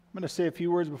I'm going to say a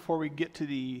few words before we get to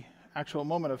the actual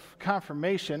moment of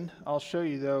confirmation. I'll show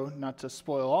you, though, not to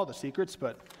spoil all the secrets,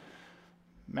 but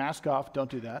mask off, don't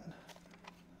do that.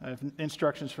 I have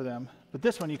instructions for them. But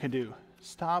this one you can do.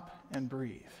 Stop and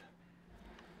breathe.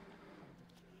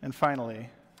 And finally,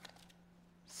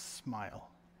 smile.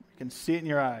 You can see it in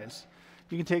your eyes.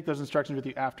 You can take those instructions with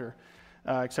you after,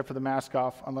 except for the mask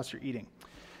off, unless you're eating.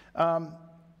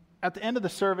 At the end of the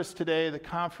service today, the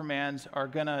confirmands are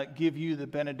going to give you the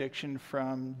benediction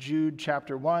from Jude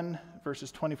chapter 1,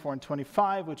 verses 24 and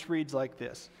 25, which reads like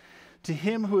this. To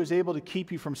him who is able to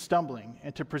keep you from stumbling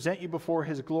and to present you before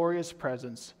his glorious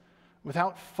presence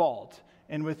without fault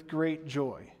and with great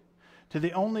joy. To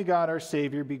the only God our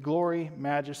Savior be glory,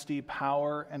 majesty,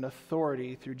 power, and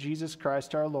authority through Jesus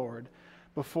Christ our Lord,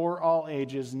 before all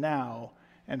ages, now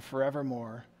and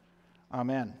forevermore.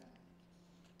 Amen.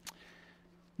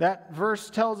 That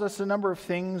verse tells us a number of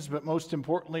things, but most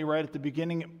importantly, right at the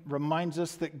beginning, it reminds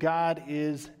us that God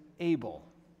is able.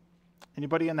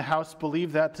 Anybody in the house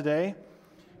believe that today?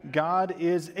 God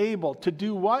is able to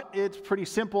do what? It's pretty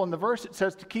simple in the verse. It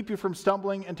says to keep you from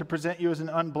stumbling and to present you as an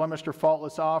unblemished or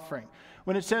faultless offering.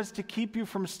 When it says to keep you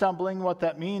from stumbling, what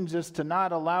that means is to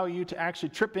not allow you to actually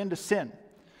trip into sin,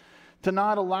 to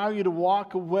not allow you to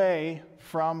walk away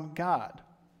from God.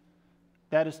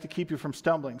 That is to keep you from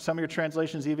stumbling. Some of your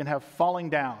translations even have falling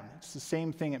down. It's the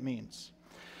same thing it means.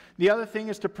 The other thing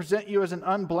is to present you as an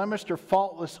unblemished or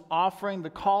faultless offering. The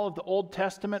call of the Old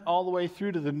Testament all the way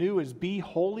through to the New is be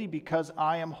holy because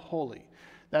I am holy.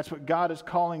 That's what God is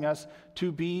calling us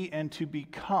to be and to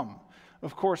become.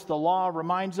 Of course, the law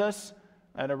reminds us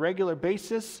on a regular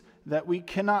basis that we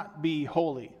cannot be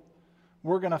holy.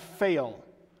 We're going to fail.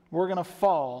 We're going to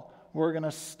fall. We're going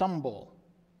to stumble.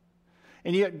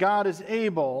 And yet God is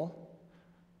able,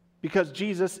 because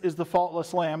Jesus is the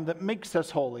faultless Lamb that makes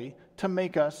us holy, to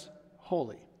make us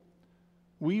holy.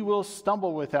 We will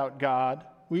stumble without God.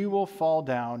 We will fall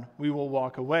down. We will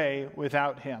walk away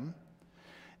without Him.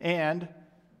 And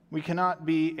we cannot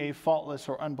be a faultless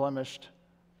or unblemished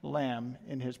lamb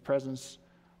in His presence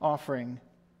offering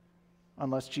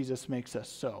unless Jesus makes us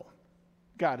so.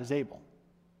 God is able.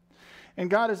 And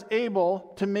God is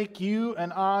able to make you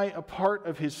and I a part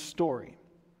of His story.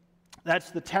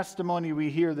 That's the testimony we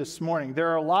hear this morning. There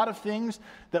are a lot of things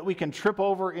that we can trip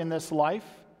over in this life.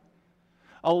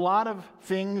 A lot of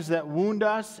things that wound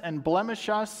us and blemish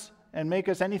us and make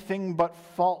us anything but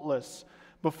faultless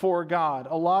before God.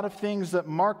 A lot of things that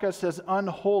mark us as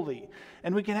unholy.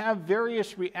 And we can have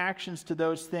various reactions to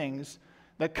those things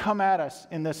that come at us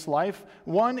in this life.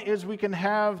 One is we can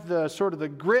have the sort of the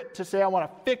grit to say, I want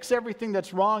to fix everything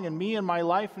that's wrong in me and my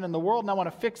life and in the world, and I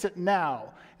want to fix it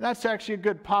now. And that's actually a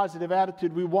good positive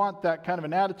attitude. We want that kind of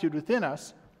an attitude within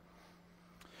us.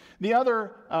 The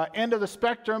other end of the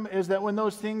spectrum is that when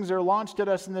those things are launched at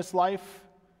us in this life,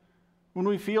 when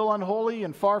we feel unholy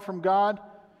and far from God,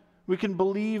 we can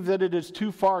believe that it is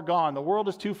too far gone. The world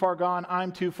is too far gone.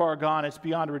 I'm too far gone. It's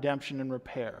beyond redemption and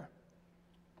repair.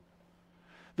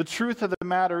 The truth of the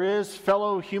matter is,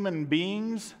 fellow human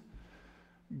beings,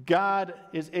 God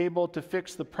is able to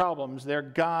fix the problems. They're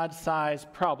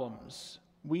God-sized problems.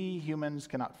 We humans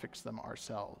cannot fix them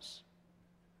ourselves.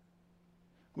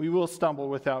 We will stumble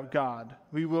without God.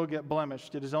 We will get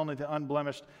blemished. It is only the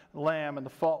unblemished Lamb and the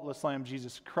faultless Lamb,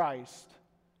 Jesus Christ,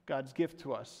 God's gift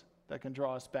to us, that can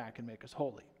draw us back and make us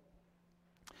holy.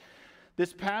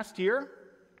 This past year,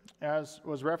 as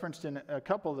was referenced in a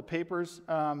couple of the papers,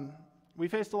 we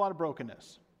faced a lot of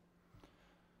brokenness.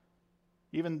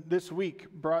 Even this week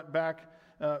brought back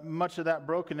much of that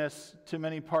brokenness to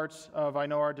many parts of, I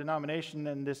know, our denomination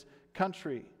and this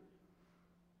country.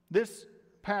 This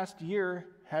past year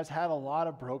has had a lot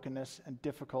of brokenness and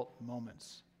difficult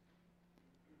moments.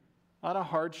 A lot of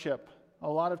hardship, a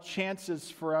lot of chances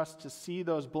for us to see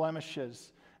those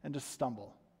blemishes and to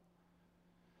stumble.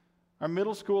 Our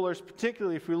middle schoolers,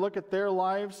 particularly if we look at their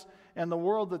lives and the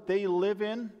world that they live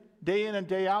in, day in and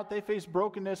day out, they face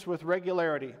brokenness with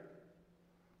regularity.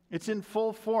 It's in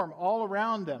full form all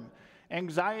around them.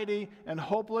 Anxiety and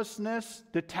hopelessness,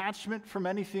 detachment from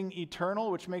anything eternal,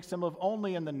 which makes them live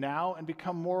only in the now and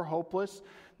become more hopeless.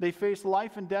 They face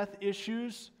life and death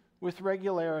issues with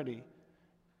regularity.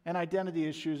 And identity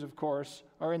issues, of course,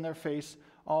 are in their face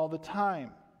all the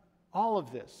time. All of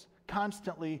this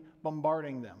constantly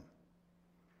bombarding them.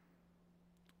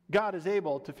 God is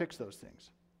able to fix those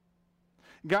things.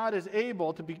 God is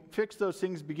able to fix those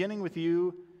things beginning with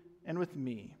you and with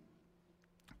me.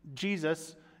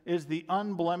 Jesus is the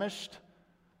unblemished,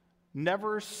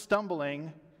 never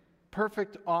stumbling,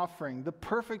 perfect offering, the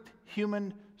perfect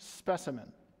human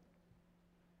specimen.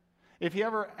 If you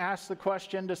ever ask the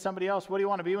question to somebody else, what do you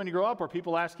want to be when you grow up? Or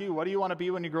people ask you, what do you want to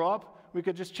be when you grow up? We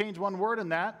could just change one word in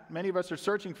that. Many of us are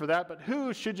searching for that. But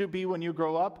who should you be when you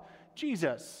grow up?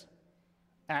 Jesus,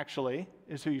 actually,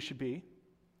 is who you should be.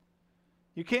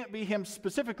 You can't be him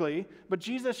specifically, but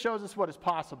Jesus shows us what is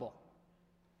possible.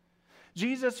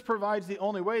 Jesus provides the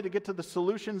only way to get to the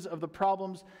solutions of the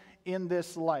problems in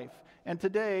this life. And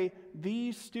today,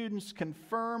 these students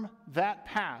confirm that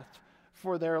path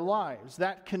for their lives,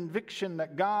 that conviction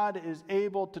that God is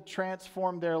able to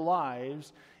transform their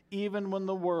lives even when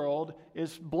the world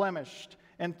is blemished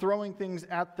and throwing things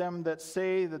at them that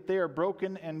say that they are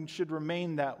broken and should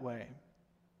remain that way.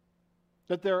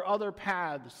 That there are other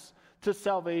paths to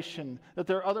salvation, that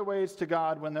there are other ways to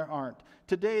God when there aren't.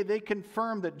 Today, they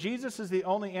confirm that Jesus is the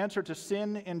only answer to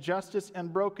sin, injustice,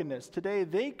 and brokenness. Today,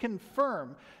 they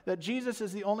confirm that Jesus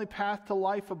is the only path to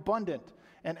life abundant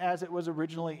and as it was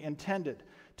originally intended.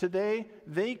 Today,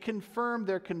 they confirm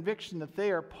their conviction that they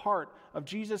are part of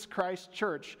Jesus Christ's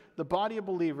church, the body of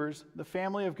believers, the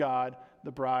family of God,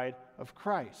 the bride of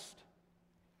Christ.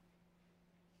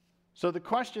 So the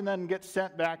question then gets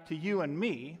sent back to you and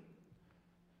me,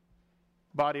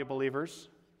 body of believers,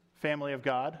 family of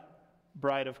God,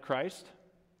 bride of Christ.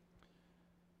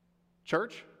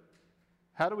 Church,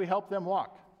 how do we help them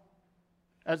walk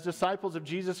as disciples of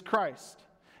Jesus Christ?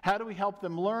 How do we help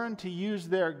them learn to use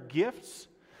their gifts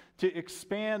to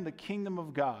expand the kingdom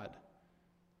of God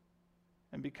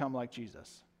and become like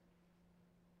Jesus?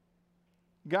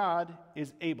 God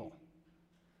is able,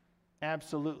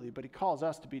 absolutely, but he calls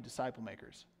us to be disciple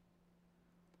makers.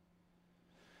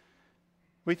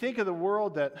 We think of the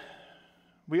world that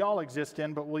we all exist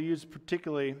in, but we'll use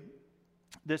particularly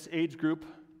this age group.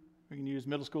 We can use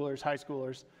middle schoolers, high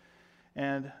schoolers,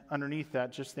 and underneath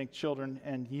that, just think children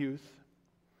and youth.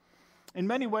 In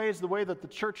many ways, the way that the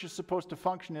church is supposed to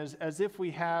function is as if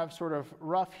we have sort of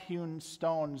rough-hewn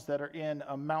stones that are in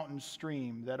a mountain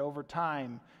stream, that over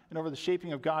time and over the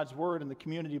shaping of God's word and the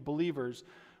community of believers,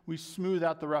 we smooth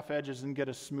out the rough edges and get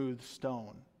a smooth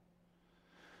stone.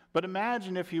 But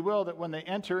imagine, if you will, that when they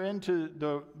enter into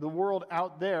the world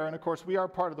out there, and of course we are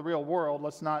part of the real world,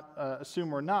 let's not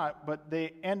assume we're not, but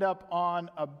they end up on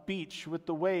a beach with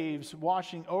the waves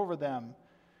washing over them.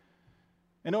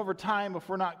 And over time, if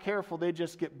we're not careful, they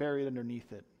just get buried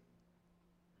underneath it.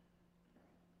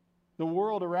 The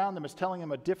world around them is telling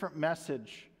them a different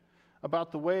message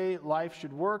about the way life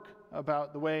should work,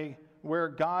 about the way where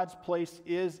God's place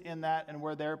is in that and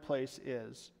where their place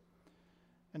is.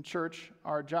 And church,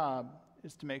 our job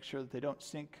is to make sure that they don't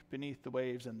sink beneath the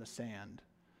waves and the sand,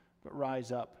 but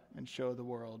rise up and show the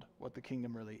world what the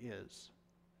kingdom really is.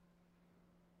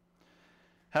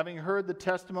 Having heard the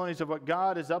testimonies of what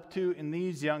God is up to in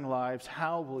these young lives,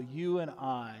 how will you and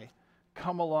I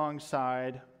come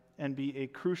alongside and be a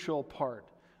crucial part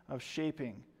of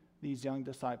shaping these young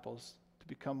disciples to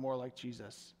become more like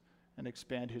Jesus and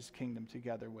expand his kingdom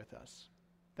together with us?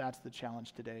 That's the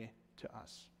challenge today to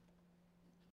us.